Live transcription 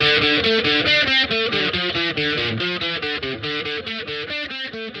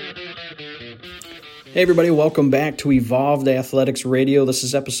Hey everybody, welcome back to Evolved Athletics Radio. This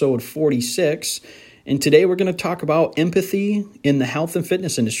is episode 46, and today we're going to talk about empathy in the health and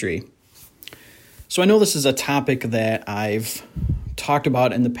fitness industry. So I know this is a topic that I've talked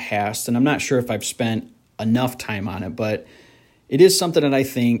about in the past, and I'm not sure if I've spent enough time on it, but it is something that I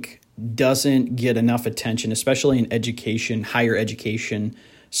think doesn't get enough attention, especially in education, higher education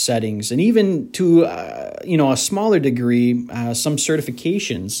settings, and even to a smaller degree, some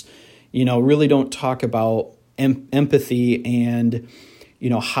certifications really don't talk about empathy and,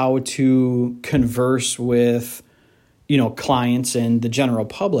 how to converse with, clients and the general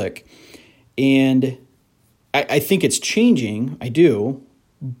public. And I think it's changing. I do.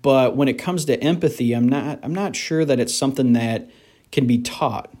 But when it comes to empathy, I'm not sure that it's something that can be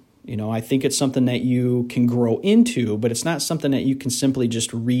taught. I think it's something that you can grow into, but it's not something that you can simply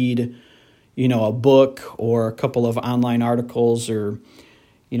just read, a book or a couple of online articles or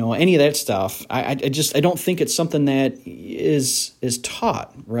any of that stuff. I don't think it's something that is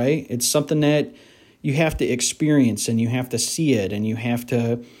taught, right? It's something that you have to experience and you have to see it and you have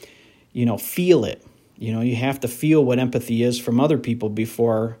to, feel it. You have to feel what empathy is from other people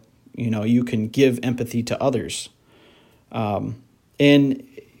before, you can give empathy to others. And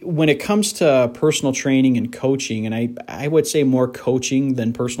when it comes to personal training and coaching, and I would say more coaching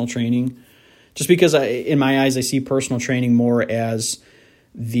than personal training, just because in my eyes, I see personal training more as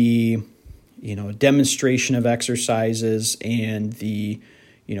the demonstration of exercises and the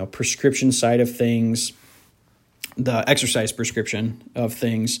prescription side of things, the exercise prescription of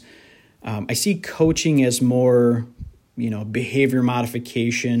things. I see coaching as more behavior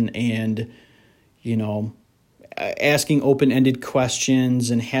modification and asking open-ended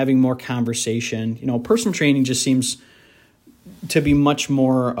questions and having more conversation. Personal training just seems to be much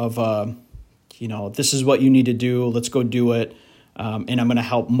more of a this is what you need to do, let's go do it. And I'm going to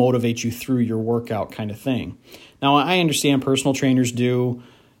help motivate you through your workout kind of thing. Now, I understand personal trainers do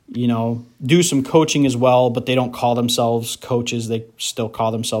some coaching as well, but they don't call themselves coaches. They still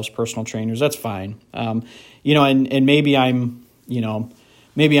call themselves personal trainers. That's fine. And maybe I'm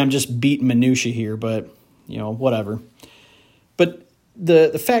just beating minutia here, but whatever. But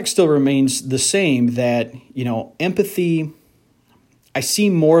the fact still remains the same that, empathy, I see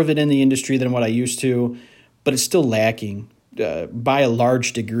more of it in the industry than what I used to, but it's still lacking. By a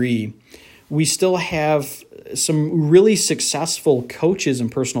large degree, we still have some really successful coaches and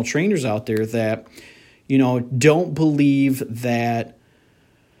personal trainers out there that, don't believe that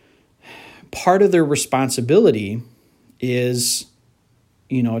part of their responsibility is,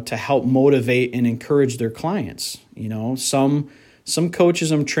 to help motivate and encourage their clients. Some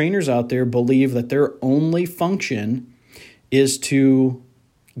coaches and trainers out there believe that their only function is to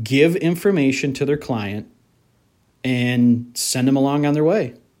give information to their client and send them along on their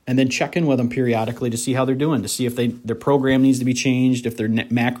way, and then check in with them periodically to see how they're doing, to see if their program needs to be changed, if their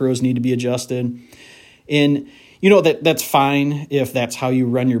macros need to be adjusted. And, that's fine if that's how you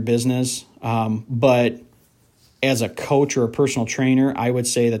run your business. But as a coach or a personal trainer, I would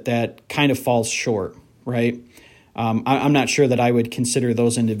say that kind of falls short, right? I'm not sure that I would consider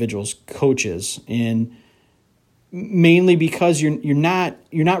those individuals coaches, and mainly because you're not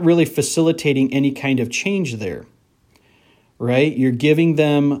really facilitating any kind of change there. Right? You're giving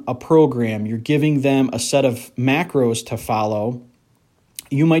them a program. You're giving them a set of macros to follow.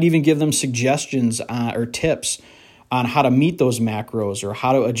 You might even give them suggestions or tips on how to meet those macros or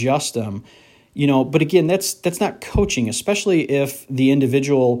how to adjust them. But again, that's not coaching, especially if the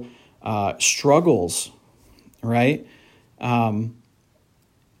individual struggles, right?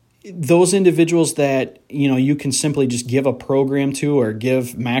 Those individuals that, you can simply just give a program to or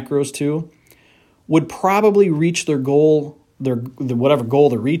give macros to would probably reach their goal, whatever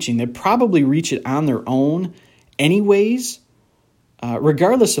goal they're reaching. They'd probably reach it on their own anyways,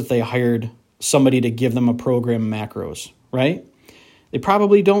 regardless if they hired somebody to give them a program macros, right? They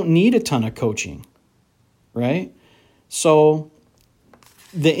probably don't need a ton of coaching, right? So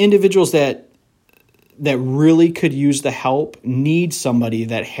the individuals that really could use the help need somebody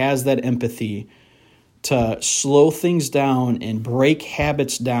that has that empathy to slow things down and break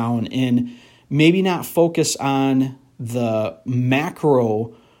habits down and maybe not focus on the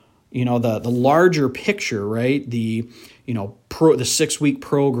macro, the larger picture, right? The 6-week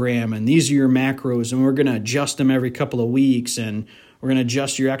program, and these are your macros, and we're going to adjust them every couple of weeks, and we're going to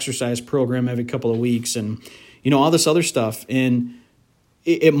adjust your exercise program every couple of weeks, and all this other stuff. And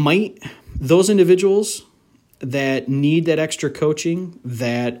it might, those individuals that need that extra coaching,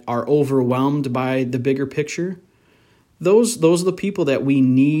 that are overwhelmed by the bigger picture, those are the people that we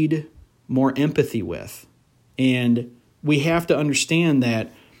need more empathy with. And we have to understand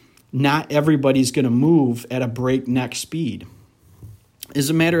that not everybody's going to move at a breakneck speed. As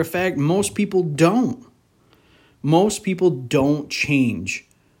a matter of fact, most people don't. Most people don't change.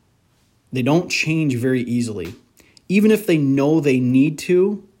 They don't change very easily. Even if they know they need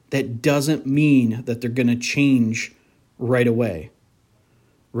to, that doesn't mean that they're going to change right away,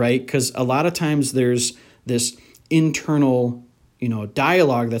 right? Because a lot of times there's this internal,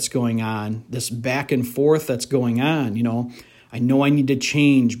 dialogue that's going on, this back and forth that's going on. I know I need to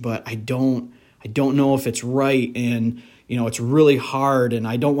change, but I don't know if it's right, and it's really hard, and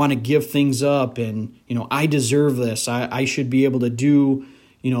I don't want to give things up, and I deserve this. I should be able to do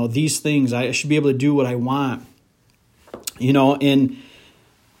these things. I should be able to do what I want. And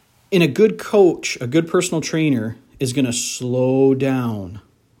a good coach, a good personal trainer is going to slow down,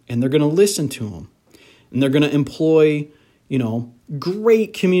 and they're going to listen to them, and they're going to employ,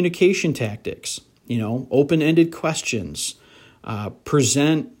 great communication tactics, open-ended questions,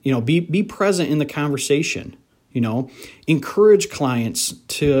 present, be present in the conversation, encourage clients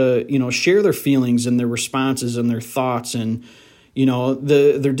to, share their feelings and their responses and their thoughts and,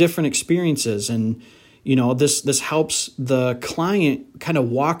 their different experiences. And, this helps the client kind of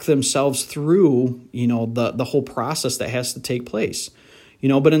walk themselves through, the whole process that has to take place,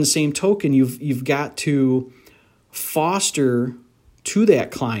 but in the same token, you've got to foster to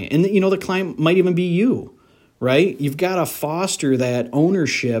that client. And, the client might even be you, right? You've got to foster that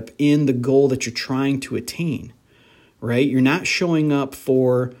ownership in the goal that you're trying to attain, right? You're not showing up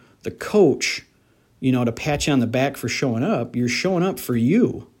for the coach, to pat you on the back for showing up. You're showing up for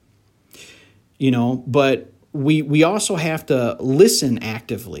you, but we also have to listen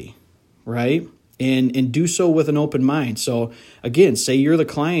actively, right? And do so with an open mind. So again, say you're the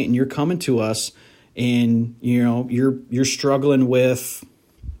client and you're coming to us and, you're struggling with,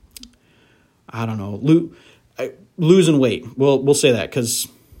 I don't know, losing weight. We'll say that because,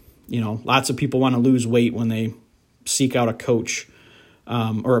 lots of people want to lose weight when they seek out a coach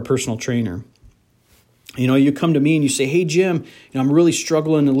or a personal trainer. You come to me and you say, hey, Jim, I'm really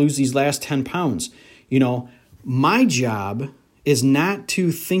struggling to lose these last 10 pounds. My job is not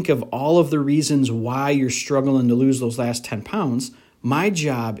to think of all of the reasons why you're struggling to lose those last 10 pounds. My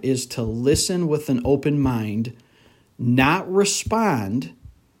job is to listen with an open mind, not respond,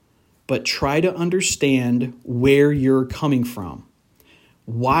 but try to understand where you're coming from.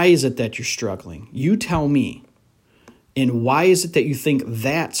 Why is it that you're struggling? You tell me. And why is it that you think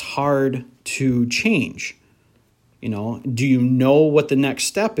that's hard to change? Do you know what the next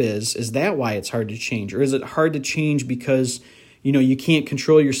step is? Is that why it's hard to change? Or is it hard to change because, you can't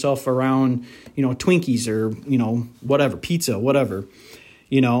control yourself around, Twinkies or, whatever, pizza, whatever,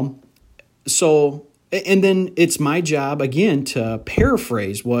 So, and then it's my job, again, to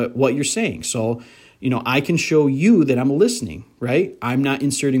paraphrase what you're saying. So, I can show you that I'm listening, right? I'm not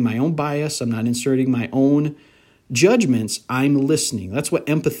inserting my own bias. I'm not inserting my own judgments. I'm listening. That's what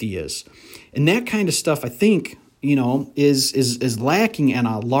empathy is. And that kind of stuff, I think, is lacking on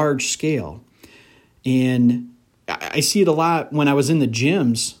a large scale. And I see it a lot when I was in the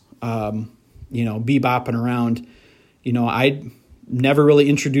gyms, bebopping around. I'd never really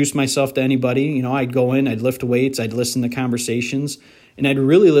introduced myself to anybody. I'd go in, I'd lift weights, I'd listen to conversations, and I'd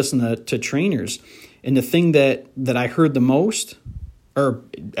really listen to trainers. And the thing that I heard the most, or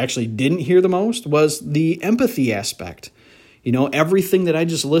actually didn't hear the most, was the empathy aspect. Everything that I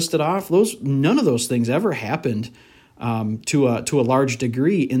just listed off, none of those things ever happened to a large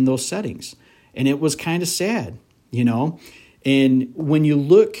degree in those settings. And it was kind of sad, And when you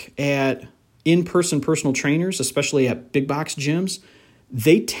look at in-person personal trainers, especially at big box gyms,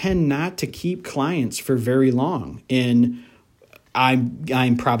 they tend not to keep clients for very long. And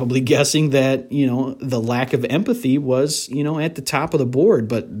I'm probably guessing that, the lack of empathy was, at the top of the board,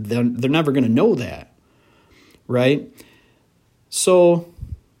 but they're never going to know that, right? So,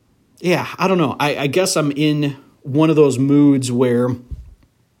 yeah, I don't know. I guess I'm in one of those moods where,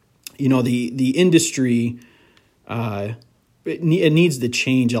 the industry, it needs to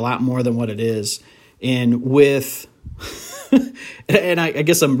change a lot more than what it is. And with, and I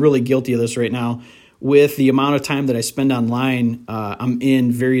guess I'm really guilty of this right now, with the amount of time that I spend online, I'm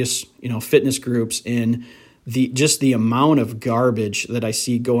in various, fitness groups, and the amount of garbage that I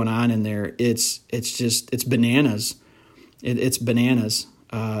see going on in there, it's bananas. It's bananas.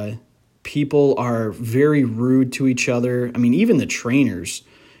 People are very rude to each other. I mean, even the trainers,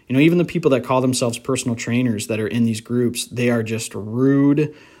 even the people that call themselves personal trainers that are in these groups, they are just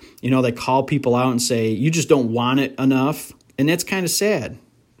rude. They call people out and say, you just don't want it enough. And that's kind of sad,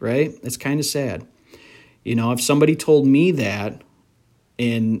 right? It's kind of sad. If somebody told me that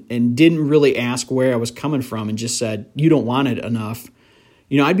and didn't really ask where I was coming from and just said, you don't want it enough,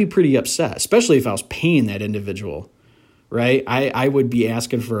 I'd be pretty upset, especially if I was paying that individual, right? I would be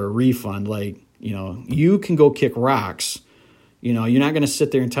asking for a refund. Like, you can go kick rocks. You're not going to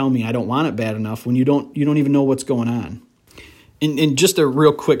sit there and tell me I don't want it bad enough when you don't even know what's going on. And just a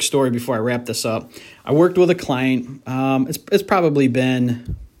real quick story before I wrap this up. I worked with a client. It's probably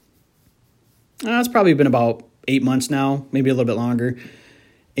been about 8 months now, maybe a little bit longer.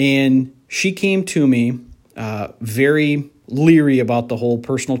 And she came to me very leery about the whole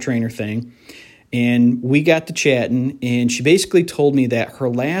personal trainer thing. And we got to chatting, and she basically told me that her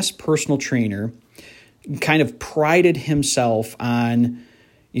last personal trainer kind of prided himself on,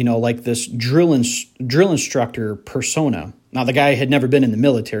 like this drill instructor persona. Now, the guy had never been in the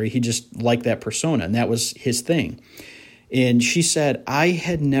military. He just liked that persona, and that was his thing. And she said, I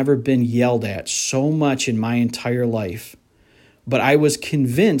had never been yelled at so much in my entire life, but I was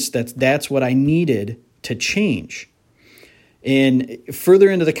convinced that that's what I needed to change. And further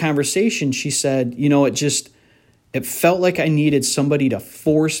into the conversation, she said, it felt like I needed somebody to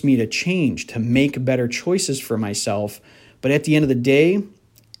force me to change, to make better choices for myself. But at the end of the day,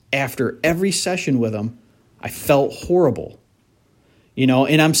 after every session with him, I felt horrible.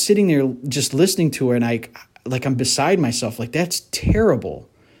 And I'm sitting there just listening to her, and I'm beside myself, like, that's terrible.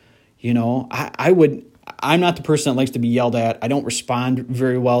 I'm not the person that likes to be yelled at. I don't respond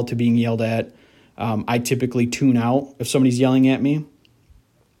very well to being yelled at. I typically tune out if somebody's yelling at me,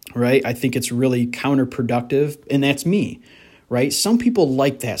 right? I think it's really counterproductive, and that's me, right? Some people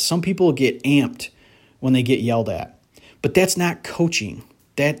like that. Some people get amped when they get yelled at, but that's not coaching.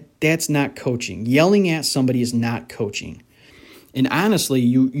 That's not coaching. Yelling at somebody is not coaching. And honestly,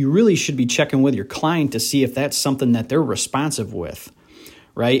 you really should be checking with your client to see if that's something that they're responsive with,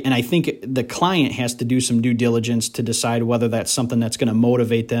 right? And I think the client has to do some due diligence to decide whether that's something that's going to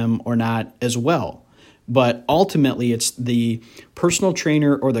motivate them or not as well. But ultimately, it's the personal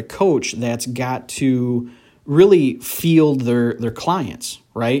trainer or the coach that's got to really field their clients,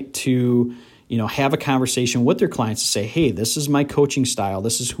 right? To have a conversation with their clients to say, hey, this is my coaching style.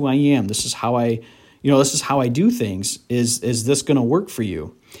 This is who I am. This is how I do things. Is this going to work for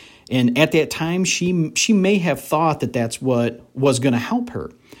you? And at that time, she may have thought that that's what was going to help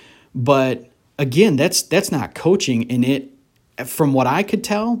her. But again, that's not coaching. And from what I could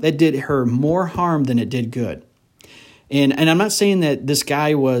tell, that did her more harm than it did good. And I'm not saying that this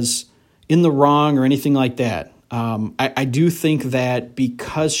guy was in the wrong or anything like that. I do think that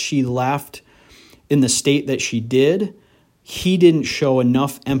because she left in the state that she did, he didn't show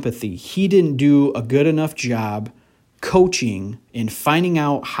enough empathy. He didn't do a good enough job coaching and finding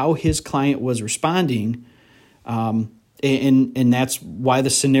out how his client was responding. And that's why the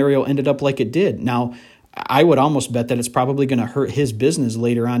scenario ended up like it did. Now, I would almost bet that it's probably going to hurt his business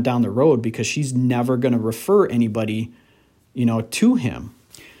later on down the road because she's never going to refer anybody, to him.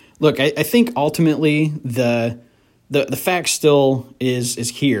 Look, I think ultimately the fact still is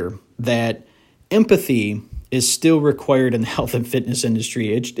here that empathy is still required in the health and fitness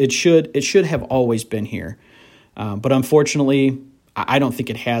industry. It should have always been here. But unfortunately, I don't think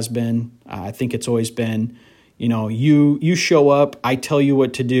it has been. I think it's always been, you show up, I tell you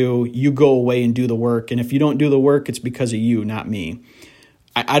what to do, you go away and do the work. And if you don't do the work, it's because of you, not me.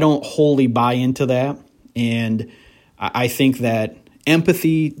 I don't wholly buy into that. And I think that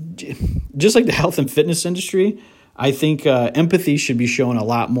empathy, just like the health and fitness industry, I think empathy should be shown a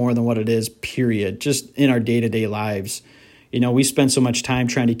lot more than what it is, period, just in our day-to-day lives. We spend so much time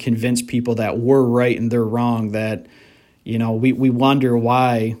trying to convince people that we're right and they're wrong that, we wonder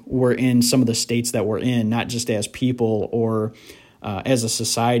why we're in some of the states that we're in, not just as people or as a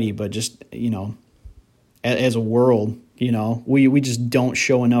society, but just, as a world, we just don't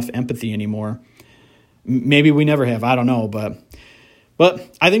show enough empathy anymore. Maybe we never have, I don't know, but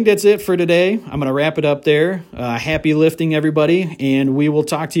I think that's it for today. I'm going to wrap it up there. Happy lifting, everybody, and we will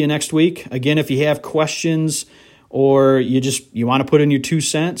talk to you next week. Again, if you have questions or you want to put in your 2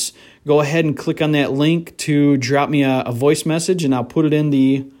 cents, go ahead and click on that link to drop me a voice message, and I'll put it in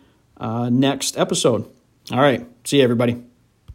the next episode. All right. See you, everybody.